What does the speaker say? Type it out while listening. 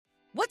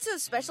What's so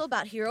special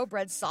about Hero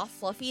Bread's soft,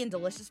 fluffy, and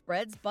delicious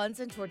breads, buns,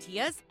 and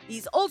tortillas?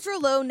 These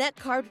ultra-low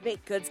net-carb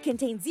baked goods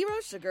contain zero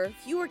sugar,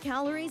 fewer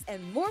calories,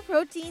 and more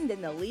protein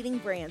than the leading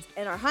brands,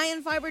 and are high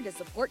in fiber to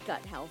support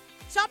gut health.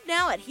 Shop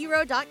now at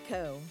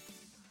hero.co.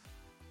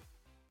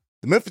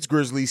 The Memphis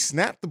Grizzlies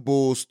snapped the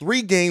Bulls'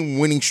 3-game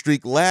winning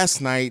streak last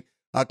night,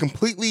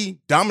 completely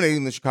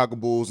dominating the Chicago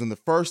Bulls in the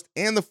first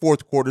and the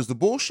fourth quarters. The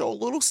Bulls show a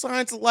little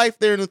signs of life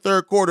there in the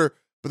third quarter,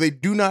 but they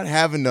do not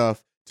have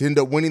enough to end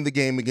up winning the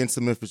game against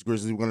the Memphis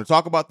Grizzlies. We're going to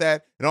talk about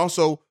that, and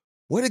also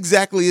what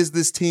exactly is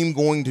this team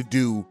going to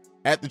do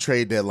at the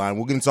trade deadline.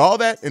 We'll get into all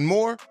that and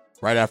more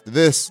right after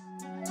this.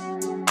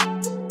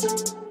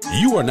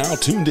 You are now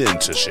tuned in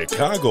to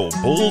Chicago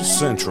Bulls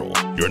Central,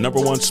 your number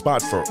one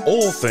spot for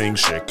all things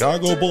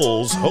Chicago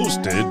Bulls,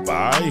 hosted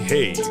by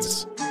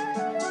Hayes.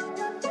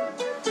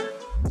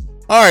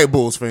 All right,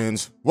 Bulls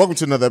fans, welcome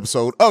to another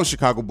episode of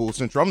Chicago Bulls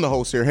Central. I'm the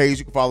host here, Hayes.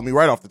 You can follow me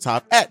right off the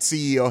top at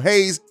CEO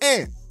Hayes.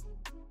 And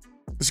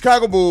the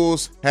Chicago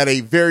Bulls had a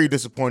very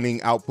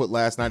disappointing output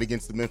last night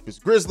against the Memphis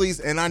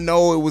Grizzlies, and I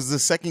know it was the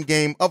second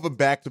game of a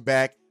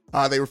back-to-back.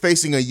 They were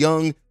facing a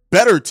young,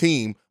 better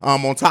team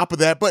on top of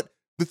that, but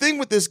the thing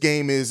with this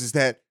game is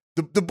that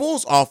the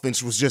Bulls'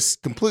 offense was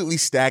just completely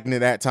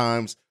stagnant at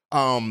times.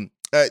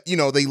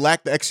 They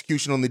lacked the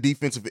execution on the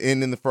defensive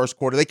end in the first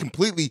quarter. They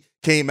completely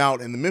came out,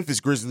 and the Memphis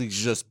Grizzlies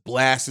just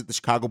blasted the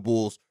Chicago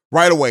Bulls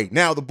right away.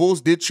 Now, the Bulls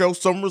did show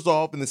some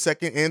resolve in the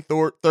second and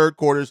third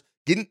quarters,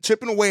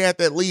 chipping away at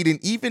that lead and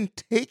even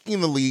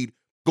taking the lead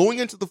going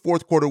into the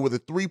fourth quarter with a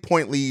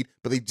 3-point lead,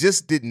 but they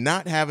just did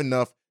not have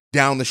enough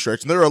down the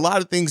stretch. And there are a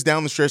lot of things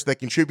down the stretch that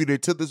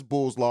contributed to this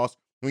Bulls loss.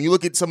 When you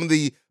look at some of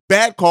the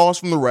bad calls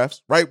from the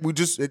refs, right?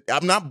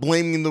 I'm not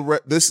blaming the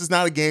refs. This is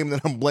not a game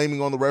that I'm blaming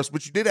on the refs,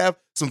 but you did have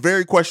some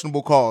very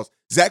questionable calls.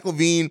 Zach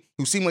LaVine,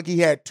 who seemed like he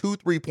had 2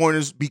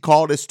 3-pointers, be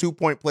called as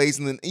 2-point plays,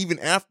 and then even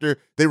after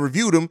they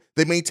reviewed him,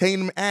 they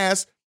maintained him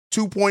as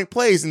 2-point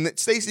plays. And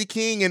Stacey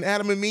King and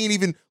Adam Amin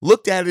even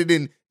looked at it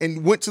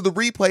and went to the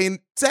replay, and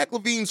Zach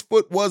LaVine's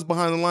foot was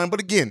behind the line.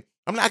 But again,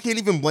 I can't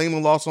even blame the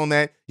loss on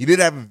that. You did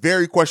have a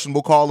very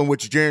questionable call in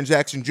which Jaren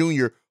Jackson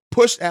Jr.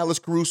 pushed Alex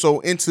Caruso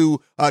into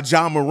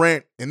Ja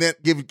Morant, and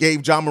that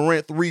gave Ja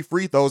Morant 3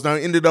 free throws. Now,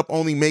 he ended up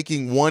only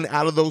making 1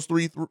 out of those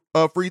 3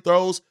 free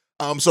throws.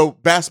 So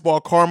basketball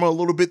karma a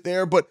little bit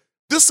there, but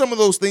just some of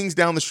those things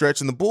down the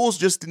stretch, and the Bulls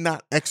just did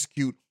not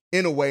execute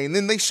in a way. And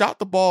then they shot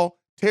the ball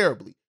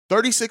terribly.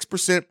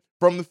 36%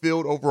 from the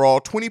field overall,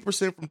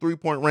 20% from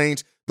three-point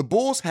range. The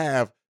Bulls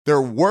have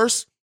their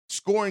worst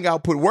scoring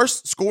output,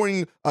 worst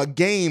scoring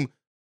game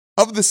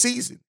of the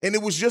season, and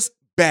it was just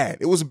bad.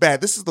 It was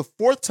bad. This is the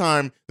 4th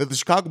time that the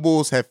Chicago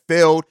Bulls have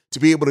failed to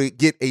be able to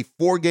get a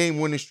 4-game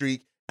winning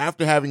streak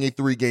after having a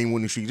 3-game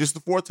winning streak. Just the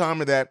 4th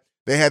time of that.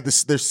 They had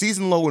their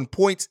season low in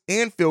points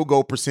and field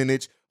goal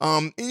percentage.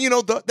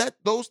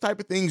 Those type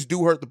of things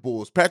do hurt the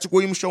Bulls. Patrick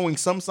Williams showing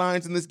some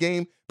signs in this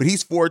game, but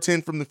he's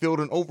 4-10 from the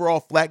field, and overall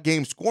flat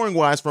game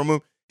scoring-wise from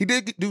him. He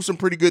did do some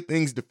pretty good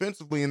things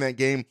defensively in that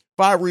game.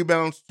 5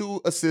 rebounds,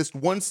 2 assists,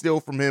 1 steal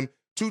from him,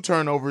 2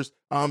 turnovers.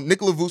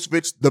 Nikola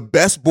Vucevic, the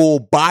best Bull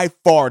by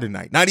far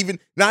tonight. Not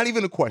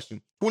even a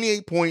question.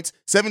 28 points,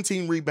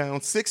 17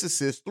 rebounds, 6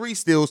 assists, 3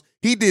 steals.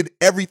 He did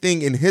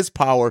everything in his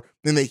power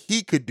and that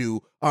he could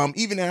do.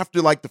 Even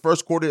after the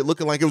first quarter, it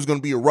looking like it was going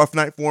to be a rough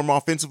night for him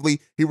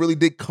offensively, he really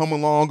did come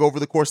along over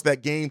the course of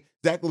that game.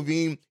 Zach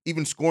LaVine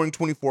even scoring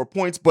 24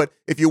 points. But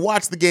if you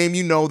watch the game,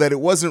 you know that it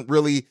wasn't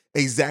really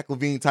a Zach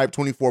LaVine type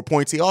 24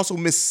 points. He also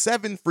missed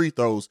 7 free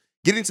throws,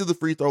 getting to the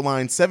free throw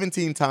line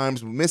 17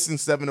 times, missing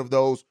 7 of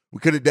those. We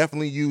could have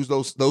definitely used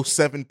those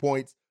 7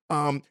 points.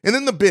 And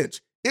then the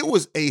bench. It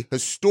was a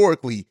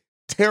historically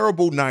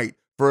terrible night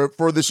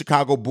for the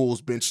Chicago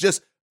Bulls bench.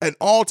 Just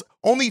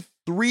only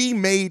 3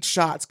 made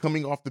shots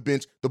coming off the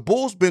bench. The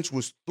Bulls bench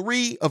was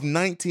 3 of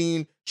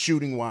 19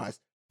 shooting wise.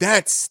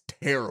 That's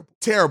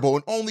terrible.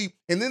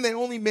 And then they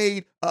only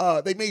made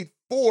 5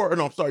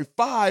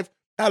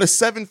 out of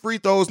 7 free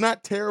throws.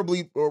 Not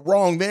terribly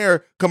wrong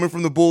there coming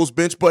from the Bulls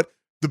bench, but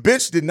the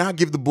bench did not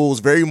give the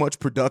Bulls very much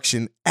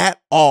production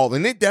at all,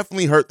 and it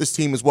definitely hurt this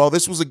team as well.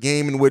 This was a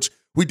game in which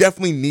we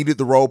definitely needed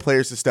the role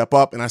players to step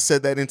up, and I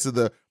said that into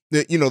the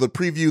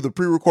preview, the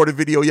pre-recorded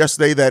video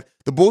yesterday, that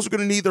the Bulls are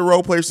going to need their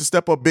role players to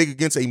step up big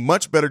against a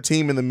much better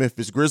team in the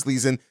Memphis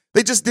Grizzlies, and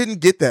they just didn't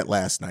get that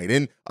last night.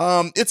 And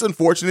it's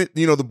unfortunate.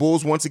 The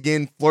Bulls once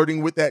again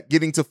flirting with that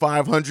getting to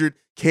 500,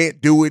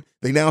 can't do it.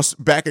 They now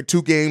back at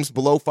 2 games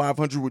below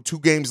 500 with 2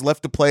 games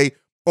left to play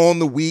on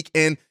the week.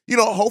 And,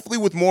 hopefully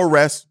with more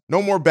rest,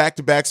 no more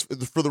back-to-backs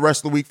for the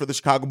rest of the week for the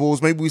Chicago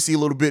Bulls. Maybe we see a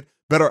little bit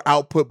better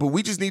output, but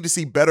we just need to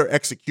see better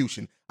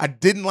execution. I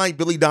didn't like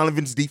Billy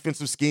Donovan's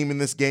defensive scheme in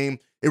this game.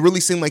 It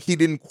really seemed like he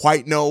didn't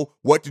quite know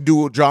what to do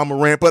with Ja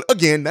Morant. But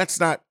again, that's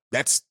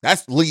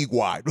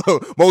league-wide.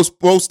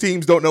 Most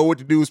teams don't know what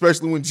to do,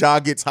 especially when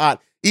Ja gets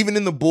hot. Even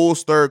in the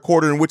Bulls' third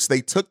quarter, in which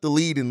they took the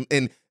lead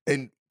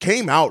and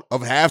came out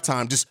of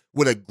halftime just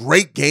with a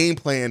great game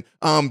plan.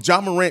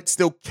 Ja Morant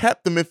still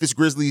kept the Memphis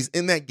Grizzlies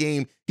in that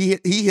game. He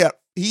had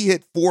he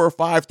hit 4 or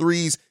 5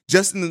 threes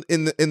just in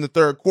the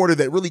third quarter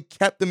that really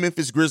kept the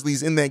Memphis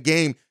Grizzlies in that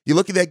game. You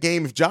look at that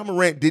game, if Ja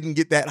Morant didn't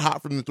get that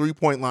hot from the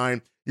 3-point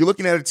line, you're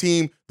looking at a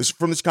team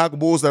from the Chicago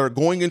Bulls that are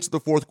going into the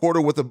fourth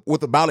quarter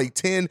with about a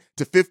 10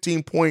 to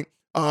 15 point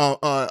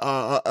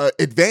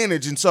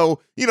advantage. And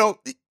so,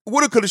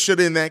 woulda, coulda,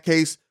 shoulda in that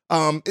case.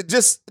 It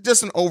just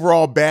an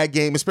overall bad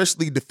game,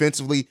 especially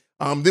defensively.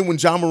 Then when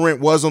Ja Morant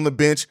was on the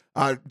bench,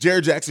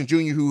 Jaren Jackson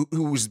Jr.,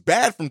 who was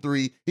bad from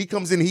 3, he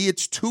comes in, he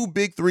hits 2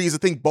 big threes, I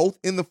think both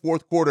in the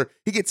fourth quarter.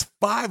 He gets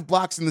 5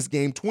 blocks in this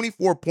game,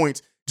 24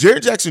 points.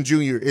 Jaren Jackson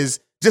Jr. is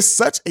just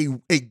such a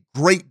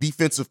great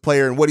defensive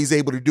player and what he's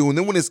able to do. And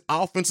then when his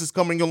offense is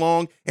coming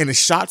along and his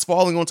shots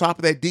falling on top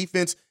of that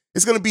defense,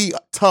 it's going to be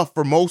tough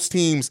for most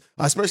teams,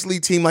 especially a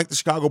team like the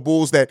Chicago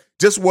Bulls that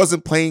just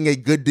wasn't playing a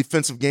good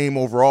defensive game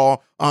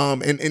overall,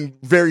 and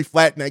very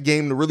flat in that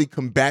game to really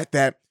combat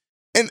that.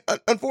 And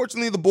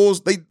unfortunately, the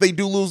Bulls, they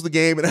do lose the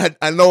game. And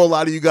I know a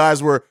lot of you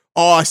guys were,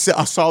 I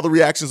saw the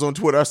reactions on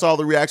Twitter. I saw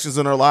the reactions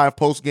in our live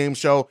post-game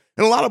show.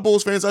 And a lot of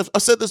Bulls fans, I've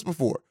said this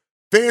before,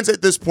 fans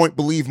at this point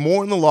believe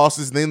more in the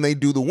losses than they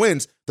do the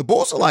wins. The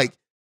Bulls are like,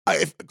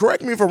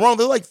 correct me if I'm wrong,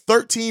 they're like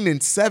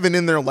 13-7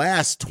 in their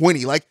last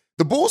 20. Like,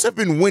 the Bulls have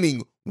been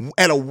winning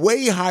at a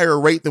way higher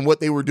rate than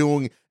what they were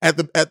doing at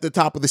the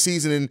top of the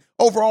season, and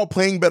overall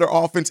playing better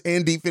offense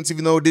and defense,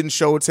 even though it didn't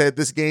show its head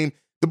this game.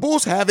 The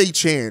Bulls have a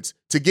chance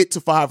to get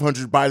to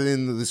 500 by the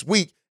end of this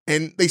week,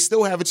 and they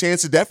still have a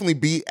chance to definitely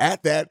be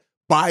at that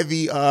by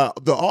the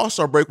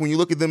All-Star break. When you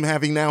look at them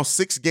having now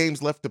 6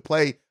 games left to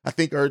play, I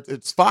think, or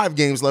it's 5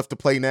 games left to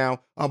play now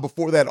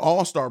before that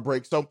All-Star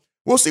break. So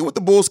we'll see what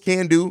the Bulls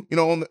can do.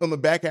 On the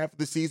back half of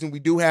the season, we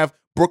do have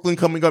Brooklyn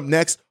coming up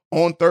next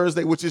on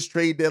Thursday, which is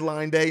trade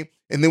deadline day.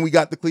 And then we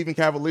got the Cleveland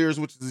Cavaliers,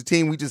 which is a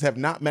team we just have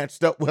not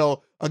matched up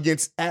well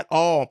against at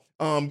all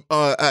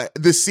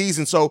this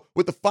season. So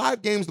with the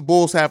 5 games the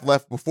Bulls have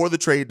left before the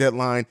trade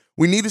deadline,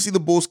 we need to see the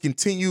Bulls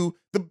continue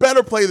the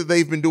better play that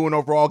they've been doing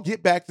overall.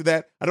 Get back to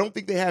that. I don't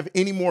think they have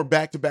any more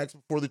back-to-backs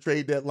before the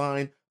trade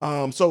deadline.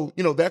 So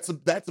that's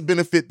a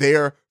benefit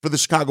there for the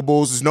Chicago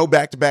Bulls. There's no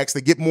back-to-backs.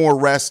 They get more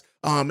rest.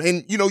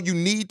 And you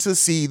need to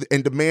see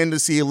and demand to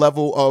see a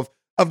level of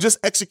just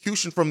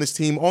execution from this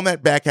team on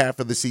that back half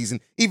of the season,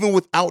 even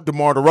without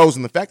DeMar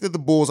DeRozan. The fact that the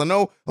Bulls, I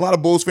know a lot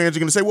of Bulls fans are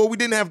going to say, well, we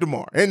didn't have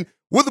DeMar. And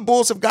would the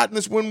Bulls have gotten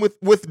this win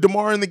with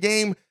DeMar in the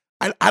game?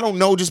 I don't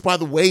know, just by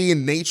the way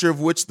and nature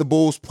of which the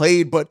Bulls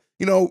played, but,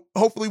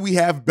 hopefully we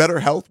have better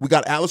health. We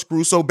got Alex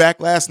Caruso back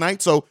last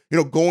night. So,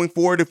 going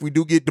forward, if we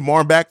do get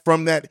DeMar back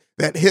from that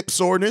hip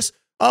soreness,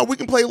 we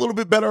can play a little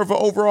bit better of an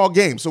overall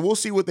game. So we'll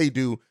see what they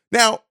do.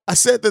 Now, I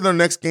said that our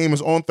next game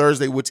is on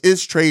Thursday, which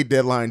is trade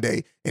deadline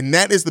day. And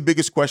that is the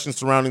biggest question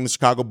surrounding the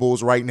Chicago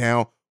Bulls right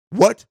now.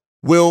 What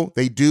will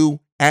they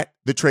do at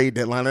the trade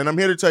deadline? And I'm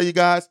here to tell you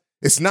guys,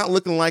 it's not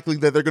looking likely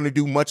that they're going to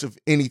do much of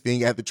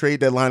anything at the trade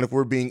deadline, if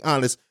we're being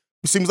honest.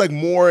 It seems like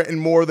more and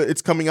more that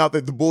it's coming out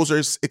that the Bulls are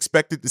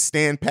expected to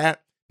stand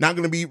pat. Not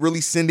going to be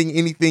really sending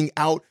anything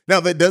out. Now,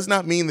 that does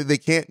not mean that they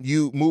can't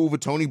move a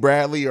Tony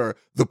Bradley or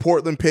the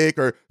Portland pick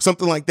or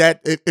something like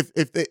that.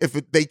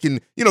 If they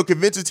can,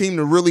 convince a team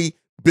to really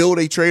build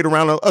a trade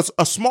around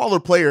a smaller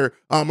player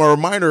or a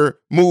minor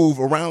move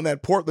around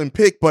that Portland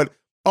pick. But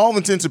all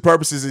intents and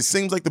purposes, it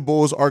seems like the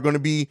Bulls are going to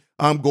be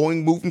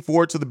moving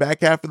forward to the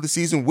back half of the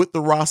season with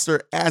the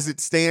roster as it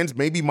stands,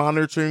 maybe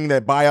monitoring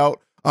that buyout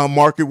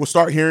market. We'll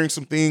start hearing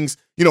some things,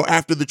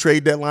 after the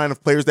trade deadline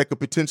of players that could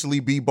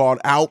potentially be bought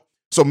out.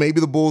 So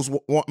maybe the Bulls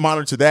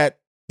monitor that.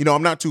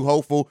 I'm not too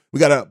hopeful. We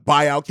got a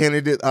buyout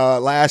candidate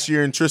last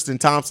year in Tristan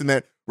Thompson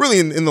that really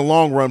in the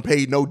long run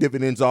paid no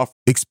dividends off.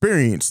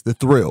 Experience the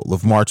thrill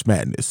of March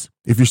Madness.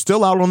 If you're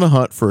still out on the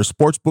hunt for a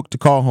sports book to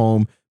call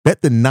home,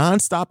 bet the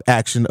nonstop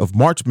action of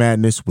March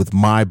Madness with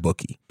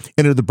MyBookie.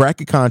 Enter the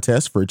bracket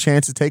contest for a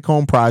chance to take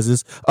home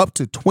prizes up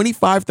to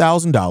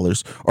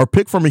 $25,000 or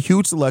pick from a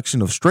huge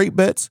selection of straight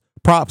bets,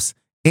 props,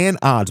 and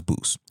odds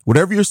boosts.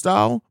 Whatever your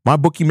style,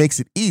 MyBookie makes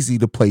it easy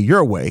to play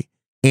your way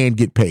and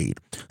get paid.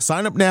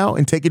 Sign up now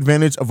and take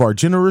advantage of our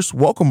generous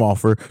welcome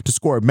offer to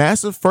score a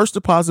massive first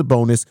deposit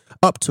bonus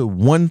up to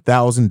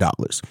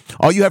 $1,000.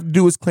 All you have to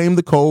do is claim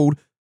the code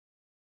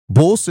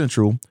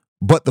BULLCENTRAL,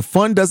 but the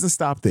fun doesn't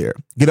stop there.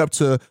 Get up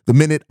to the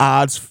minute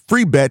odds,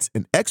 free bets,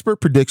 and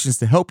expert predictions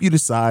to help you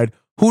decide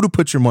who to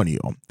put your money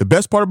on. The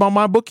best part about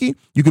MyBookie,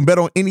 you can bet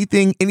on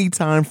anything,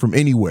 anytime, from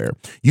anywhere.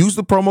 Use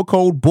the promo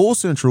code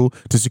BULLCENTRAL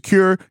to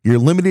secure your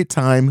limited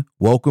time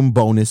welcome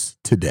bonus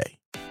today.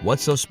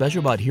 What's so special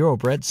about Hero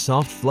Bread's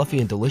soft, fluffy,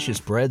 and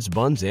delicious breads,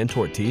 buns, and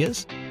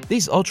tortillas?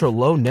 These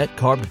ultra-low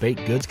net-carb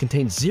baked goods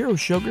contain zero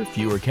sugar,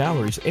 fewer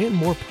calories, and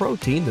more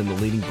protein than the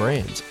leading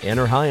brands, and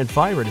are high in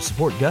fiber to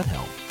support gut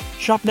health.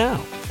 Shop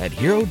now at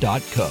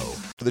Hero.co.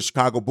 For the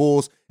Chicago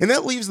Bulls, and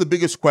that leaves the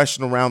biggest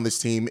question around this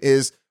team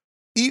is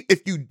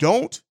if you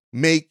don't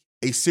make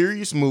a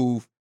serious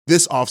move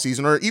this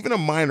offseason or even a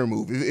minor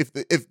move,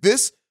 if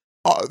this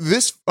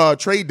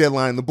trade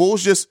deadline, the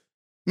Bulls just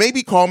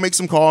maybe make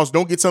some calls,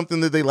 don't get something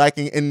that they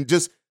lacking, and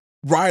just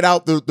ride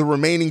out the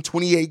remaining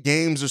 28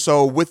 games or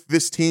so with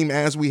this team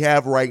as we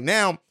have right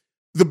now,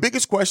 the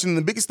biggest question,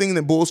 the biggest thing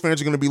that Bulls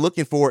fans are going to be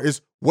looking for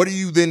is, what are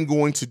you then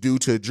going to do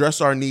to address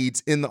our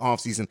needs in the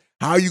offseason?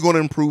 How are you going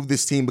to improve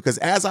this team? Because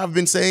as I've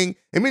been saying,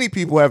 and many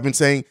people have been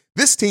saying,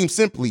 this team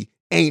simply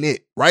ain't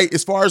it, right?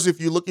 As far as if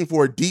you're looking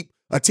for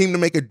a team to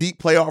make a deep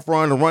playoff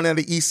run, a run out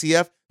of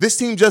ECF, this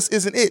team just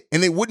isn't it.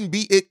 And it wouldn't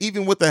be it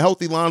even with a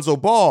healthy Lonzo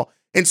Ball.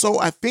 And so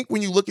I think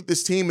when you look at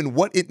this team and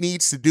what it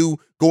needs to do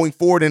going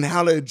forward and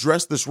how to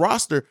address this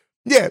roster,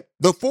 yeah,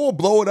 the full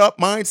blow it up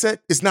mindset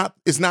is not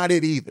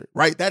it either,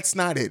 right? That's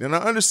not it. And I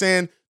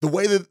understand the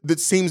way that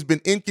this team's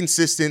been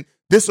inconsistent,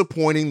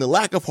 disappointing, the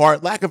lack of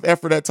heart, lack of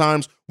effort at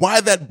times, why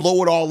that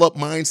blow it all up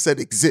mindset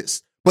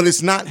exists. But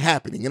it's not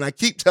happening. And I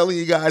keep telling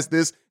you guys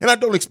this, and I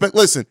don't expect,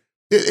 listen,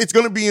 it's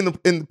going to be in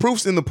the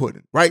proof's in the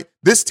pudding, right?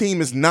 This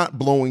team is not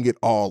blowing it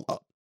all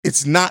up.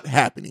 It's not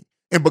happening.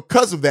 And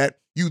because of that,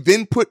 you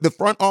then put the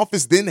front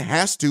office then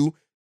has to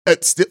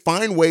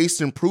find ways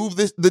to improve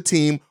the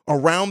team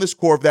around this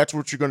core if that's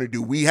what you're going to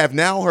do. We have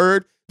now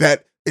heard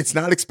that it's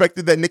not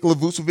expected that Nikola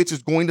Vucevic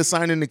is going to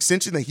sign an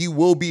extension, that he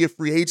will be a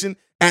free agent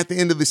at the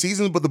end of the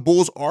season, but the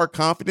Bulls are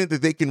confident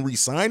that they can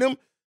re-sign him.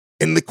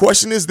 And the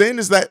question is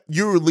that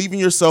you're leaving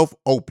yourself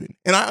open.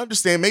 And I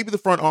understand maybe the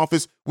front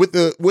office with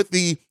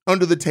the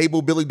under the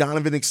table Billy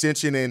Donovan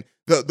extension and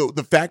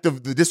the fact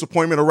of the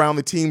disappointment around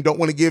the team don't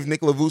want to give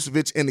Nikola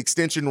Vucevic an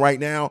extension right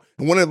now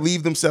and want to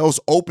leave themselves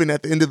open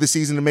at the end of the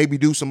season to maybe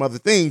do some other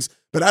things.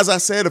 But as I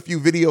said a few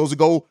videos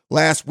ago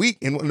last week,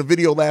 and in the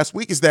video last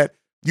week, is that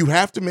you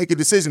have to make a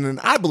decision. And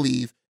I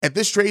believe at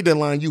this trade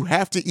deadline, you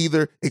have to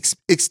either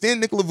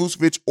extend Nikola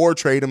Vucevic or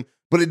trade him.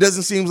 But it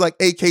doesn't seem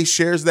like AK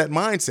shares that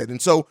mindset.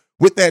 And so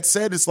with that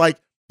said, it's like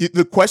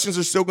the questions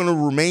are still going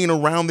to remain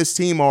around this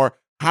team are,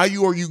 how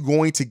are you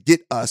going to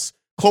get us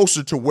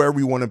closer to where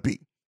we want to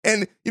be?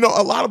 And,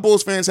 a lot of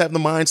Bulls fans have the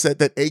mindset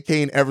that AK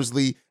and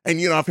Eversley,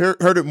 and, I've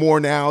heard it more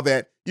now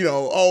that,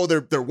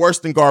 they're worse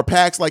than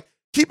Garpax. Like,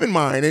 keep in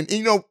mind, and,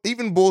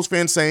 even Bulls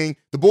fans saying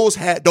the Bulls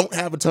don't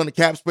have a ton of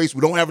cap space.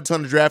 We don't have a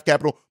ton of draft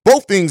capital.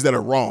 Both things that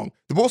are wrong.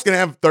 The Bulls can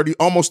have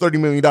almost $30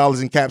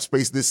 million in cap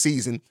space this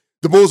season.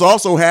 The Bulls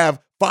also have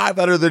 5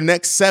 out of their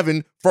next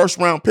 7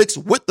 first-round picks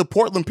with the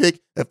Portland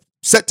pick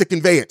set to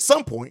convey at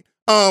some point.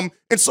 And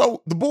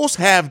so the Bulls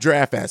have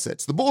draft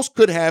assets. The Bulls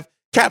could have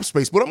cap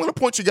space, but I'm going to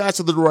point you guys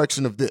to the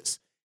direction of this.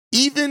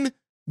 Even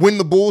when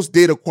the Bulls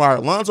did acquire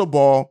Lonzo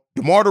Ball,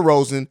 DeMar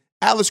DeRozan,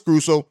 Alex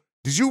Caruso,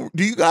 do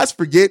you guys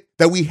forget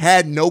that we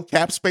had no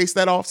cap space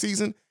that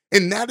offseason?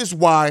 And that is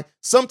why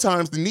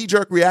sometimes the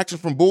knee-jerk reaction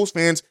from Bulls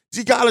fans,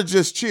 you got to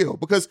just chill,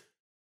 because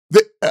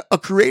a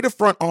creative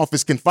front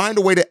office can find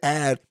a way to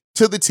add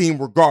to the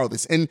team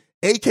regardless. And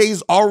AK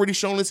has already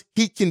shown us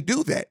he can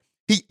do that.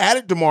 He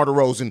added DeMar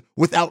DeRozan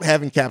without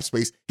having cap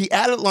space. He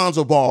added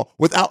Lonzo Ball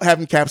without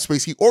having cap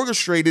space. He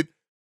orchestrated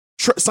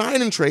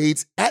signing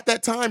trades at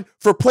that time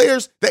for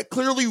players that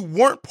clearly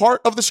weren't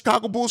part of the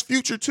Chicago Bulls'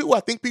 future too.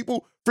 I think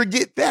people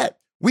forget that.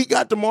 We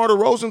got DeMar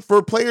DeRozan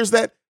for players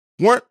that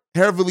weren't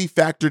heavily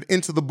factored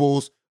into the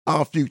Bulls'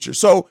 future.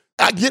 So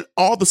I get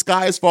all the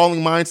sky is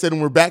falling mindset,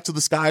 and we're back to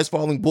the sky is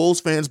falling Bulls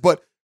fans.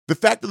 But the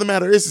fact of the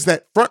matter is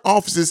that front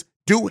offices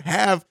do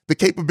have the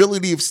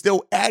capability of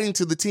still adding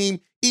to the team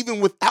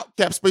even without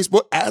cap space.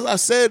 But as I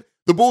said,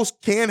 the Bulls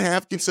can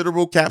have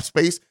considerable cap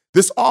space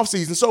this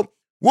offseason. So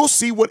we'll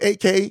see what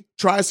AK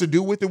tries to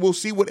do with it. We'll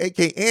see what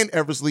AK and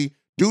Eversley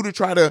do to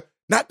try to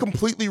not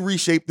completely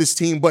reshape this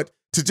team, but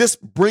to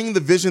just bring the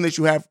vision that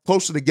you have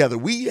closer together.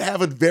 We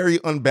have a very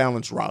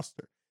unbalanced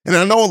roster. And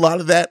I know a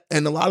lot of that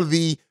and a lot of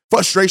the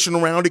frustration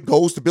around it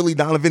goes to Billy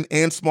Donovan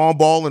and small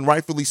ball, and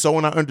rightfully so,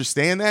 and I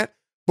understand that.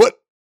 But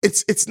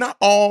it's not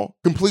all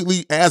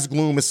completely as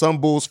gloom as some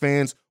Bulls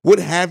fans would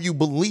have you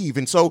believe.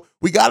 And so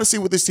we got to see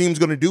what this team's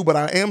going to do. But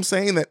I am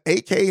saying that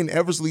AK and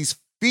Eversley's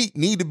feet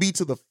need to be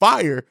to the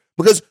fire,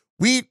 because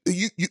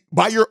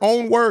by your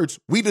own words,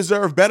 we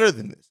deserve better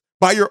than this.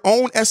 By your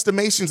own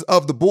estimations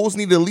of the Bulls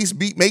need to at least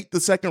make the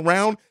second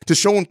round to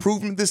show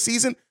improvement this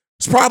season,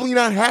 it's probably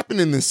not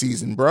happening this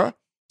season, bruh.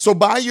 So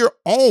by your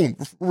own,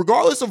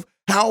 regardless of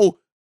how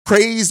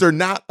crazed or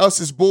not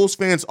us as Bulls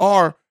fans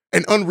are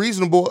and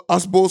unreasonable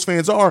us Bulls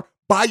fans are,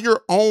 by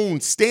your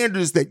own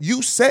standards that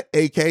you set,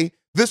 AK,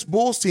 this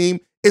Bulls team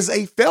is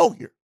a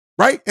failure,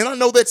 right? And I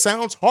know that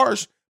sounds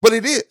harsh, but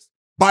it is.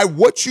 By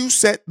what you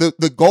set,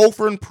 the goal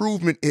for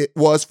improvement it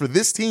was for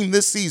this team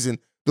this season,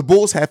 the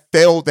Bulls have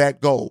failed that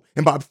goal.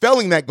 And by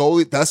failing that goal,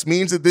 it thus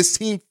means that this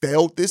team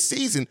failed this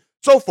season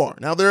so far.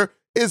 Now, there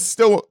is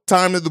still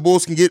time that the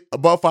Bulls can get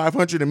above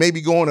 500 and maybe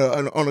go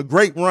on a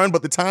great run,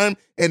 but the time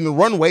and the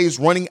runway is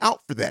running out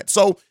for that.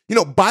 So,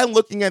 by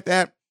looking at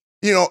that,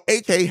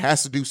 AK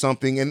has to do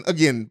something. And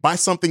again, by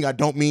something, I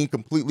don't mean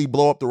completely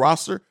blow up the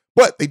roster,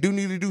 but they do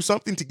need to do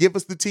something to give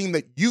us the team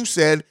that you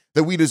said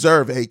that we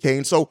deserve, AK.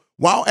 And so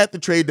while at the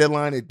trade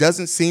deadline, it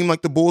doesn't seem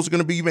like the Bulls are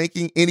going to be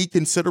making any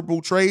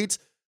considerable trades.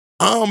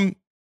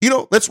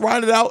 Let's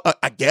ride it out,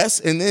 I guess.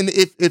 And then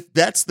if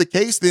that's the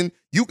case, then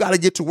you got to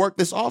get to work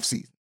this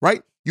offseason,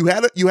 right? You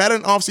had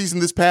an offseason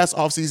this past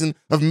offseason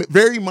of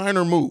very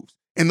minor moves,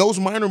 and those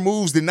minor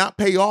moves did not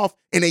pay off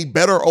in a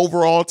better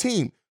overall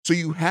team. So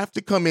you have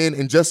to come in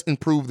and just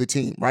improve the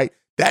team, right?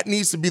 That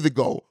needs to be the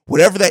goal.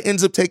 Whatever that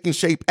ends up taking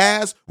shape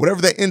as,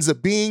 whatever that ends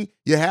up being,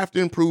 you have to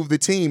improve the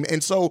team.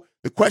 And so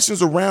the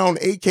questions around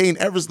AK and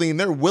Eversley and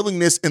their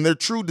willingness and their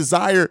true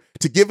desire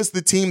to give us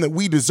the team that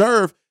we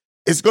deserve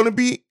is going to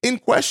be in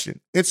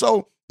question. And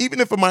so even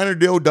if a minor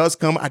deal does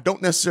come, I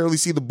don't necessarily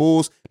see the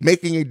Bulls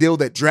making a deal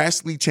that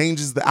drastically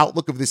changes the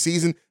outlook of the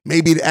season.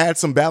 Maybe to add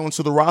some balance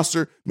to the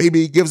roster.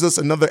 Maybe it gives us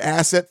another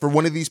asset for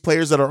one of these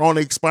players that are on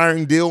an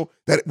expiring deal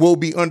that will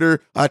be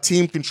under a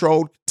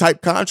team-controlled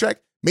type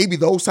contract. Maybe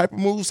those type of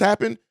moves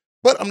happen,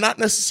 but I'm not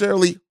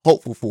necessarily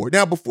hopeful for it.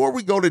 Now, before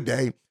we go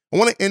today, I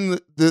want to end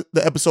the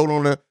episode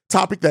on a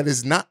topic that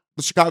is not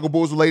the Chicago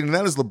Bulls related, and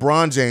that is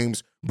LeBron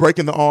James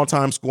breaking the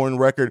all-time scoring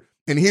record.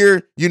 And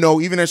here,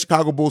 even at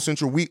Chicago Bulls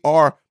Central, we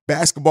are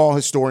basketball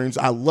historians.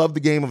 I love the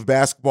game of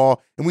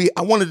basketball, and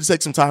I wanted to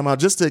take some time out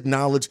just to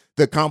acknowledge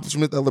the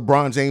accomplishment that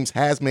LeBron James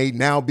has made,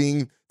 now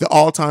being the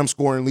all-time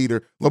scoring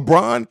leader.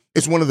 LeBron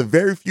is one of the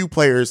very few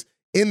players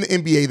in the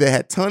NBA that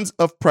had tons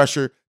of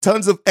pressure,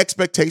 tons of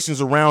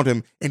expectations around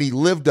him, and he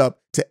lived up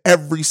to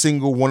every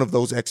single one of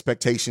those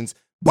expectations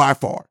by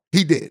far.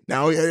 He did.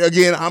 Now,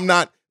 again,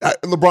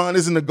 LeBron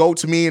isn't a GOAT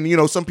to me,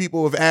 and, some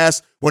people have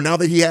asked, well, now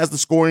that he has the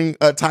scoring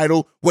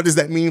title, what does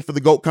that mean for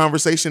the GOAT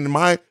conversation? And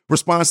my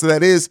response to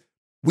that is,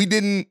 we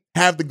didn't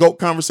have the GOAT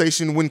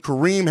conversation when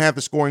Kareem had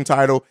the scoring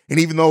title, and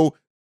even though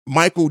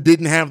Michael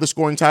didn't have the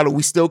scoring title,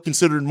 we still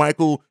considered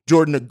Michael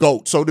Jordan a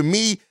GOAT. So to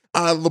me,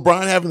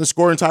 LeBron having the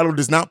scoring title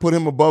does not put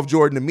him above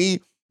Jordan to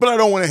me, but I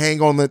don't want to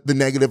hang on the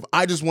negative.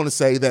 I just want to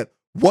say that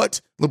what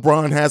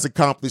LeBron has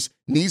accomplished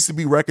needs to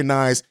be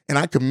recognized, and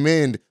I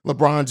commend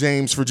LeBron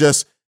James for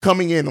just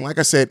coming in, and like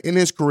I said, in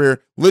his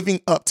career, living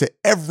up to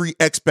every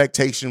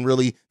expectation,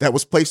 really, that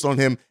was placed on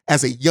him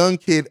as a young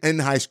kid in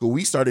high school.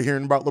 We started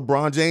hearing about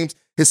LeBron James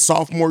his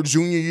sophomore,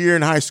 junior year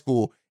in high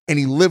school, and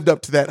he lived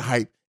up to that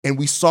hype, and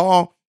we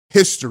saw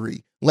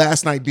history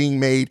last night being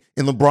made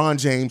in LeBron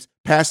James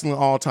passing the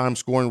all-time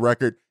scoring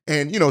record.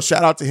 And,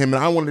 shout out to him.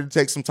 And I wanted to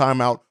take some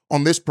time out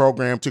on this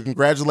program to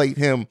congratulate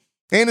him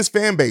and his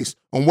fan base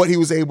on what he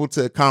was able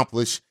to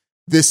accomplish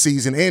this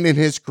season and in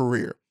his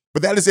career.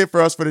 But that is it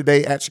for us for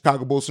today at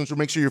Chicago Bulls Central.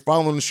 Make sure you're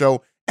following the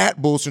show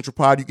at Bulls Central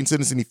Pod. You can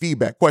send us any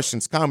feedback,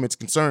 questions, comments,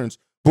 concerns,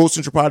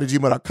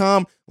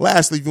 bullscentralpod@gmail.com.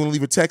 Lastly, if you want to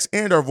leave a text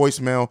and our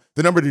voicemail,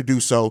 the number to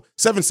do so,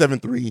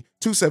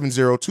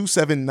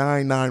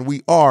 773-270-2799.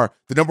 We are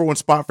the number one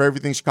spot for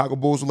everything Chicago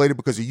Bulls related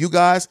because of you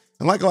guys.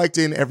 And like I like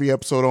to end every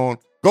episode on,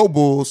 go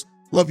Bulls.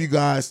 Love you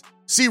guys.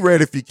 See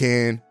red if you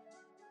can.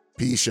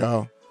 Peace,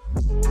 y'all.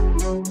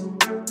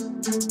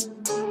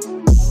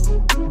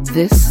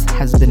 This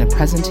has been a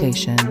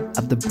presentation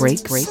of the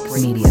Break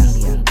Media.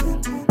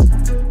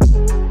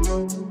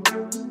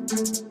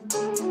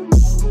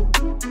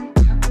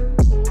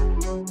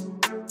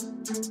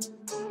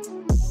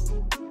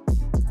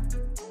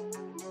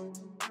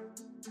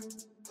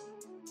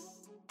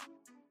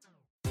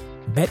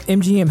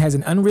 BetMGM has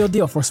an unreal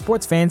deal for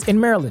sports fans in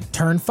Maryland.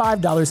 Turn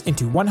 $5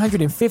 into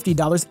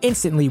 $150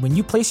 instantly when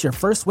you place your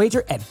first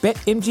wager at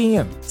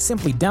BetMGM.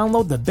 Simply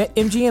download the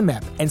BetMGM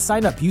app and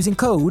sign up using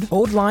code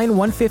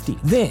OldLine150.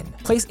 Then,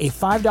 place a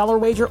 $5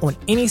 wager on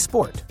any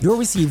sport. You'll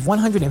receive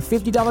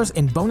 $150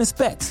 in bonus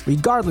bets,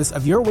 regardless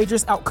of your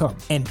wager's outcome.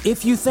 And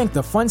if you think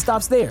the fun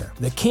stops there,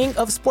 the king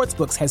of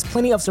sportsbooks has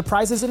plenty of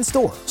surprises in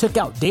store. Check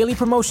out daily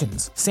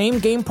promotions,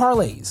 same-game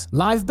parlays,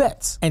 live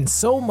bets, and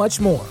so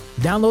much more.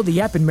 Download the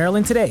app in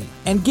Maryland today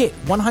and get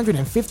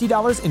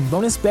 $150 in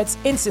bonus bets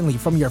instantly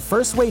from your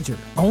first wager.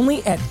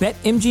 Only at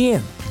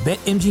BetMGM.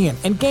 BetMGM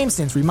and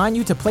GameSense remind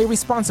you to play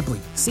responsibly.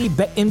 See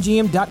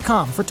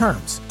BetMGM.com for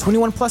terms.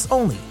 21 plus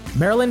only.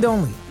 Maryland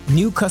only.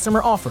 New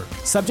customer offer.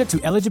 Subject to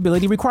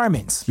eligibility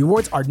requirements.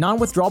 Rewards are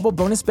non-withdrawable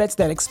bonus bets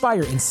that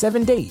expire in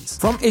 7 days.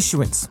 From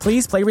issuance,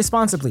 please play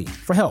responsibly.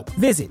 For help,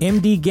 visit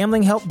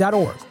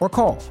mdgamblinghelp.org or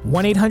call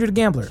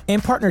 1-800-GAMBLER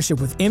in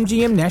partnership with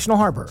MGM National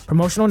Harbor.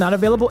 Promotional not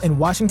available in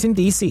Washington,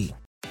 D.C.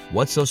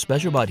 What's so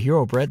special about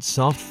Hero Bread's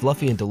soft,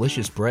 fluffy, and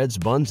delicious breads,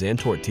 buns, and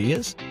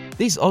tortillas?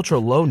 These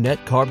ultra-low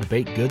net-carb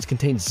baked goods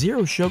contain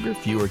zero sugar,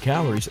 fewer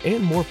calories,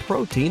 and more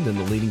protein than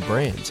the leading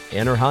brands,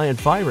 and are high in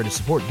fiber to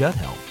support gut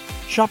health.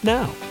 Shop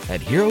now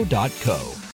at Hero.co.